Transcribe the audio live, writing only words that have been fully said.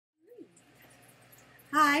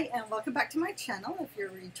Hi, and welcome back to my channel. If you're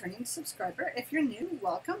a returning subscriber, if you're new,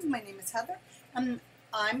 welcome. My name is Heather, and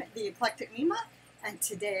I'm the Eclectic Mema, and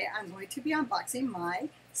today I'm going to be unboxing my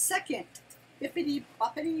second Bibbidi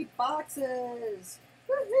Bobbidi Boxes.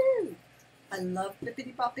 Woohoo! I love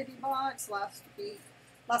Bibbidi Bobbidi Box. Last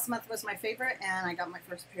month was my favorite, and I got my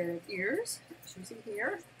first pair of ears, as you see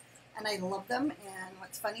here, and I love them. And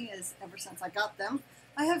what's funny is, ever since I got them,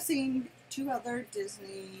 I have seen two other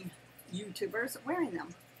Disney YouTubers wearing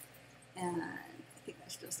them, and I think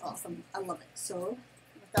that's just awesome. I love it. So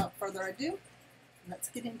without further ado, let's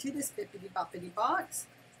get into this Bibbidi Bobbidi box.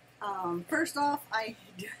 First off, I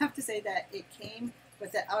do have to say that it came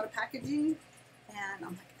with it out of packaging, and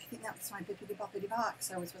I'm like, I think that was my Bibbidi Bobbidi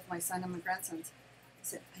box. I was with my son and my grandsons. I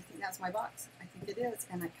said, I think that's my box. I think it is.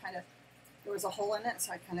 And there was a hole in it,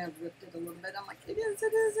 so I kind of ripped it a little bit. I'm like, it is,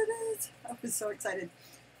 it is, it is. I was so excited.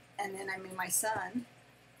 And then I made my son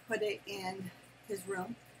put it in his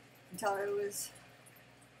room until I was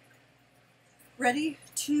ready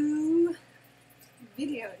to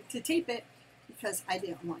tape it, because I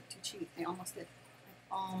didn't want to cheat. I almost did.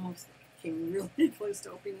 I almost came really close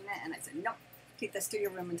to opening it, and I said, no, take this to your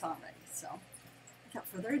room until I'm ready. So without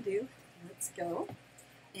further ado, let's go.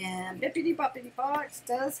 And Bibbidi Bobbidi Box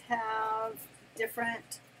does have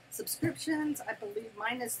different subscriptions. I believe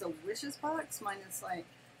mine is the Wishes box. Mine is like,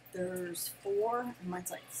 there's 4, and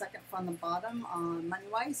mine's like second from the bottom on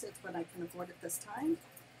money-wise. It's what I can afford at this time.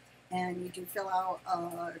 And you do fill out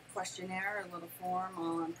a questionnaire, a little form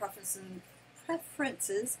on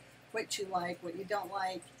preferences, what you like, what you don't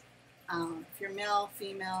like, if you're male,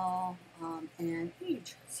 female, and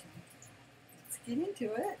age. So let's get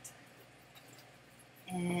into it.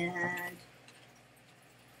 And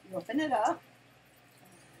you open it up.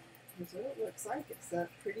 Here's what it looks like. It's a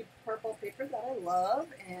pretty purple paper that I love,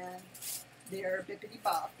 and their Bibbidi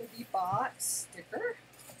Bobbidi Box sticker.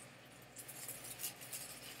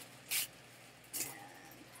 And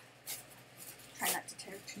try not to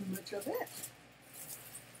tear too much of it.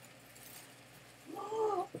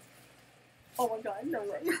 Oh my God, no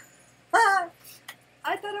way.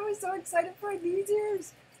 I thought I was so excited for these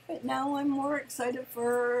ears, but now I'm more excited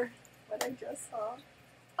for what I just saw.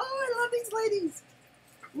 Oh, I love these ladies.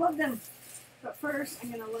 Love them. But first, I'm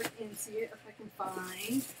going to look and see if I can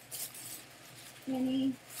find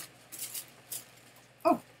any.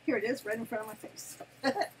 Oh, here it is, right in front of my face.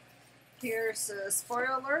 Here's a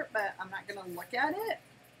spoiler alert, but I'm not going to look at it.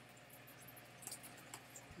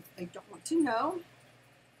 I don't want to know.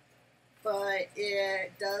 But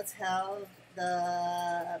it does have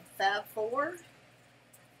the Fab Four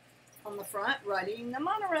on the front, riding the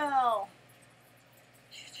monorail.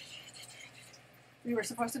 We were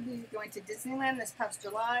supposed to be going to Disneyland this past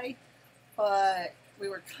July, but we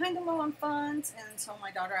were kind of low on funds, and so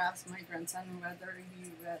my daughter asked my grandson whether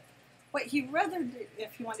he'd rather do,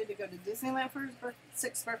 if he wanted to go to Disneyland for his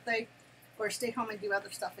 6th birthday or stay home and do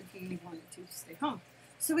other stuff, and he wanted to stay home.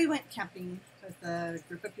 So we went camping with a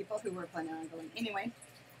group of people who were planning on going anyway.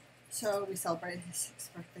 So we celebrated his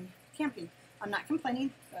 6th birthday camping. I'm not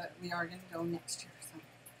complaining, but we are going to go next year, so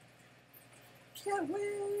can't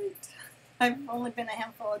wait. I've only been a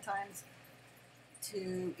handful of times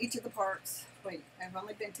to each of the parks. Wait, I've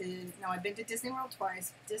been to Disney World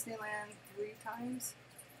twice, Disneyland 3 times,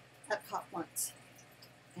 Epcot once,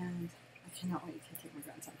 and I cannot wait to take my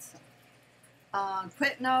grandsons. So,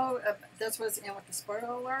 quick note, this was in with the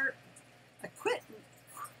spoiler alert.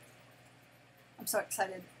 I'm so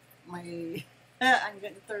excited. I'm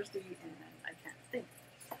getting thirsty and I can't think.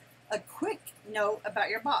 A quick note about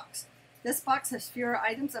your box. This box has fewer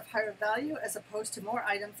items of higher value as opposed to more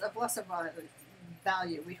items of lesser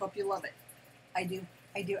value. We hope you love it. I do.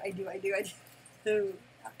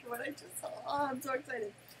 After what I just saw, oh, I'm so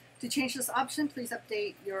excited. To change this option, please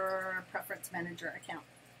update your preference manager account.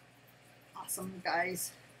 Awesome,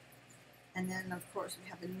 guys. And then, of course, we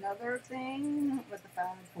have another thing with the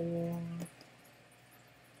Fab Four.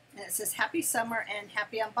 And it says, happy summer and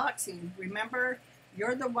happy unboxing. Remember,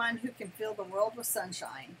 you're the one who can fill the world with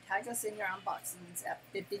sunshine. Tag us in your unboxings at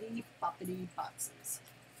Bibbidi Bobbidi Boxes.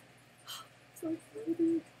 So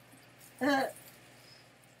pretty.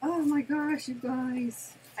 Oh my gosh, you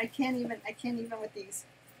guys. I can't even with these.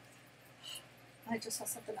 I just saw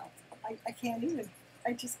something else. I can't even.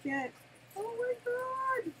 I just can't. Oh my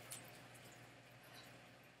God.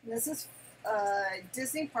 This is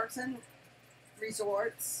Disney Parks and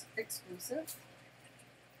Resorts exclusive.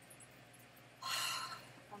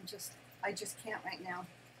 I just can't right now,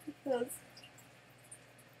 because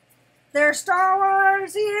they're Star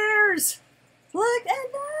Wars ears. Look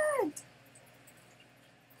at that.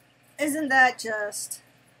 Isn't that just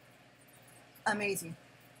amazing.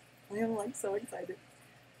 I am like so excited.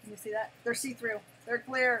 Can you see that? They're see-through. They're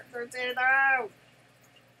clear. They're see-through.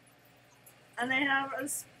 And they have a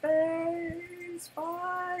space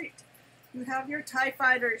fight. You have your TIE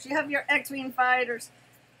fighters. You have your X-Wing fighters.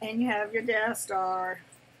 And you have your Death Star.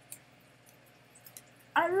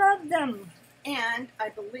 I love them. And I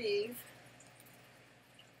believe...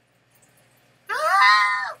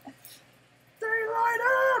 Ah! They light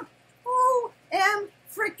up!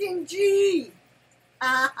 OMG!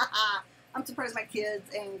 I'm surprised my kids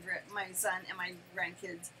and my son and my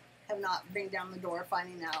grandkids have not been down the door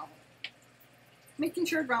finding out. Making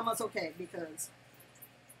sure grandma's okay because...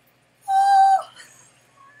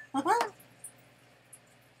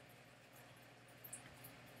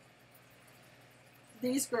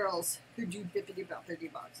 These girls who do Bibbidi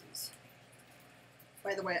Bobbidi Boxes.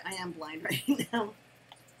 By the way, I am blind right now.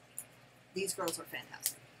 These girls are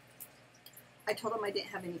fantastic. I told them I didn't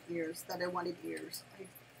have any ears, that I wanted ears.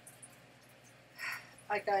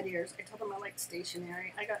 I got ears. I told them I like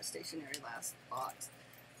stationery. I got stationery last box.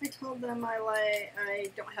 I told them I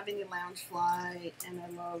don't have any lounge fly, and I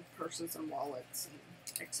love purses and wallets, and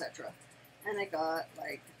etc. And I got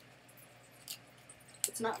like,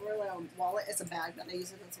 it's not really a wallet, it's a bag, but I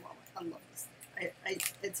use it as a wallet. I love this thing.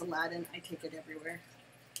 It's Aladdin. I take it everywhere.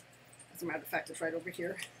 As a matter of fact, it's right over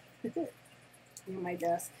here on my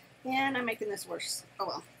desk. And I'm making this worse. Oh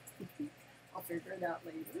well. I'll figure it out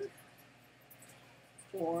later.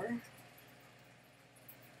 Or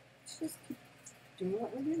let's just keep doing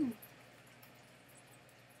what we're doing.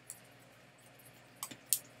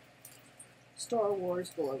 Star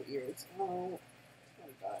Wars glow ears. Oh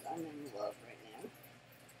God, I'm in love right now.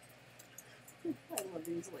 I love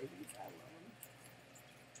these ladies. I love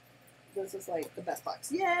them. This is like the best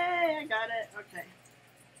box. Yay! I got it. Okay.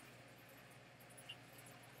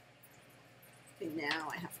 Okay, now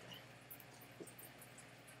I have to.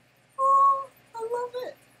 Oh, I love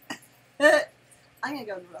it. I'm gonna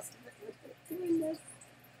go the rest of it with doing this.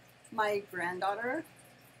 My granddaughter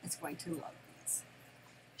is going to love these.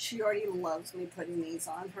 She already loves me putting these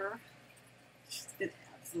on her. She's gonna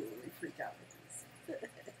absolutely freak out with these.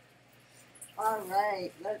 All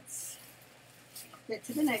right, let's get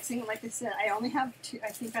to the next thing. Like I said, I only have two.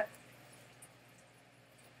 I think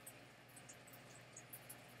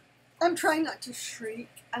I'm trying not to shriek.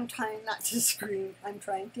 I'm trying not to scream. I'm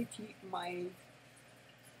trying to keep my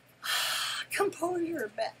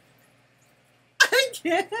composure, but I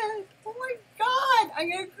can't. Oh my God, I'm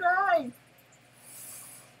gonna cry.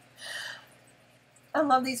 I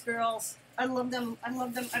love these girls. I love them. I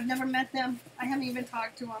love them. I've never met them. I haven't even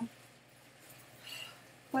talked to them.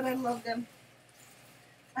 But I love them.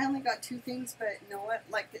 I only got two things, but you know what?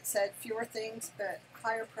 Like it said, fewer things, but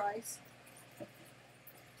higher price.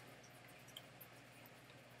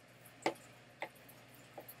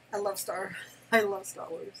 I love Star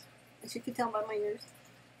Wars. As you can tell by my ears.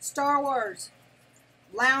 Star Wars.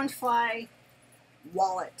 Loungefly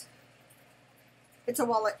wallet. It's a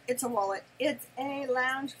wallet. It's a wallet. It's a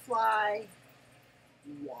Loungefly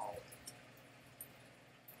wallet.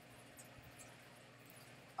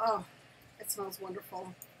 Oh, it smells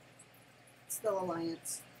wonderful. Still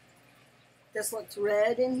Alliance. This looks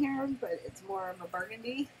red in here, but it's more of a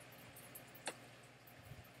burgundy.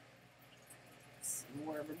 It's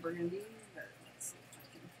more of a burgundy, but let's see if I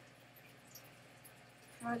can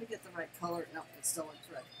try to get the right color. No, it still looks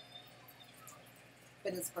red.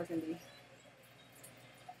 But it's burgundy.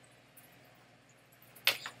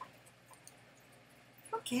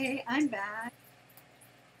 Okay, I'm back.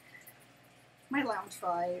 My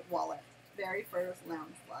Loungefly wallet. Very first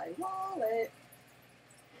Loungefly wallet.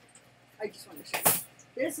 I just want to show you.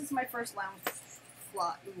 This is my first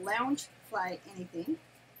Loungefly anything.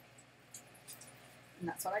 And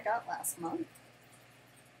that's what I got last month.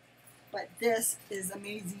 But this is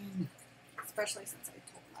amazing. Especially since I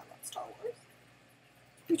told them I love Star Wars.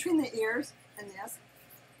 Between the ears and this.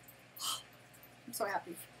 I'm so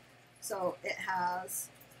happy. So it has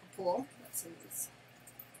a pull that says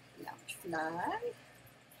Loungefly.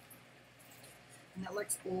 And it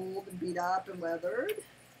looks old and beat up and weathered.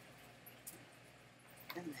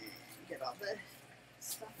 And then get all the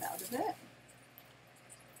stuff out of it.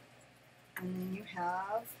 And then you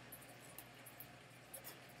have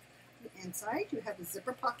the inside. You have a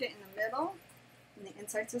zipper pocket in the middle. And the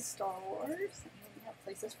inside says Star Wars. And then you have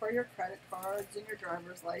places for your credit cards and your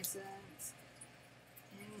driver's license.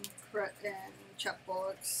 And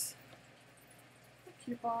checkbooks.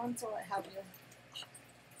 Coupons, or what have you.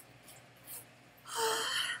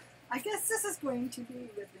 I guess this is going to be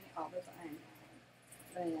with me all the time.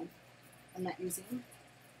 But I am. I'm not using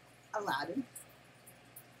Aladdin.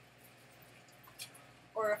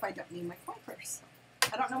 or if I don't need my coin purse.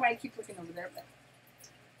 I don't know why I keep looking over there, but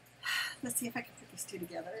let's see if I can put these two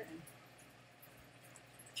together and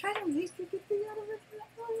try to make a good thing out of it.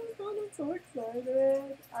 Oh my god, I'm so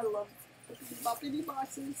excited. I love Bibbidi Bobbidi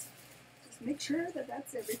Boxes. Just make sure that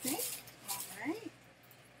that's everything. Alright.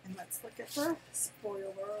 And let's look at the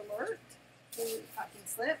spoiler alert. The packing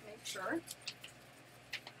slip, make sure.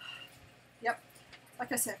 Yep.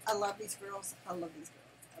 Like I said, I love these girls. I love these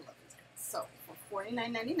girls. I love these girls. So, for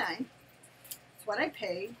 $49.99, that's what I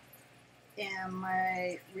paid. And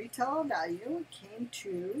my retail value came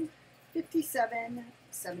to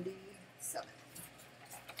 $57.77.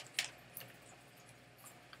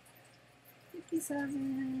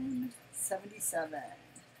 $57.77.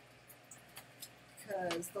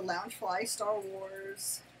 Because the Loungefly Star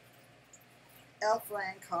Wars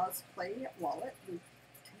Elfland cosplay wallet,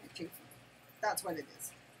 Lieutenant Jason. That's what it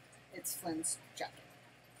is. It's Flynn's jacket,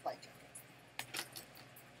 flight jacket.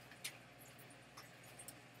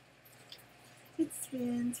 It's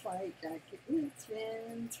Flynn's flight jacket. It's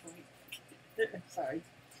Flynn's flight jacket. Sorry.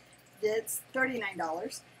 It's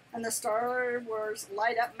 $39. And the Star Wars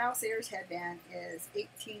Light Up Mouse Ears headband is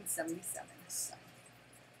 $18.77. So.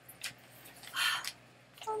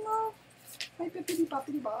 I love my Bibbidi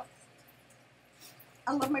Bobbidi Box.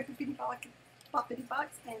 I love my Bibbidi Bobbidi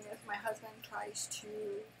Box, and if my husband tries to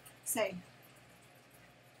say,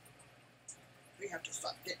 we have to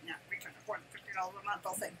stop getting that, we can afford $50 a month,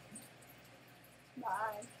 I'll say,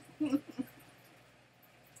 bye.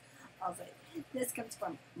 I'll say, this comes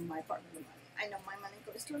from my part of the money. I know my money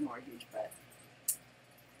goes to a mortgage, but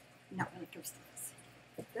not when it comes to this.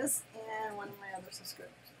 This and one of my other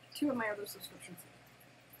subscriptions. Two of my other subscriptions.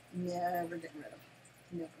 Never getting rid of.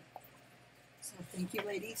 Never. So thank you,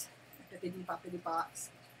 ladies. Bibbidi Bobbidi Box.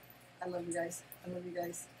 I love you guys. I love you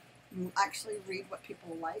guys. You actually read what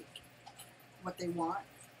people like, what they want,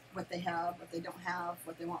 what they have, what they don't have,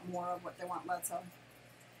 what they want more of, what they want less of.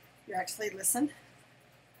 You actually listen,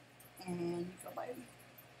 and you go by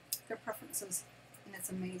their preferences, and it's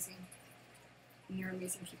amazing. And you're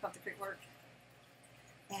amazing. Keep up the great work.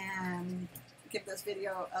 And give this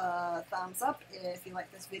video a thumbs up if you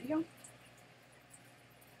like this video.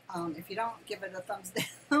 If you don't, give it a thumbs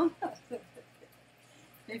down.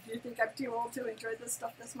 If you think I'm too old to enjoy this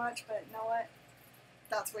stuff this much, but you know what?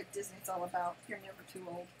 That's what Disney's all about. You're never too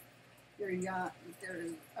old. You're young.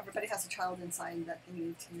 Everybody has a child inside that they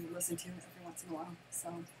need to listen to every once in a while.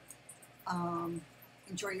 So,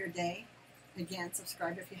 enjoy your day. Again,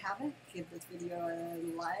 subscribe if you haven't. Give this video a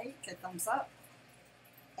like, a thumbs up,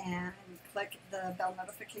 and click the bell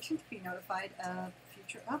notification to be notified of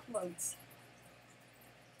future uploads.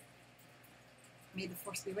 May the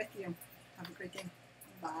force be with you. Have a great day.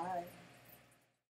 Bye.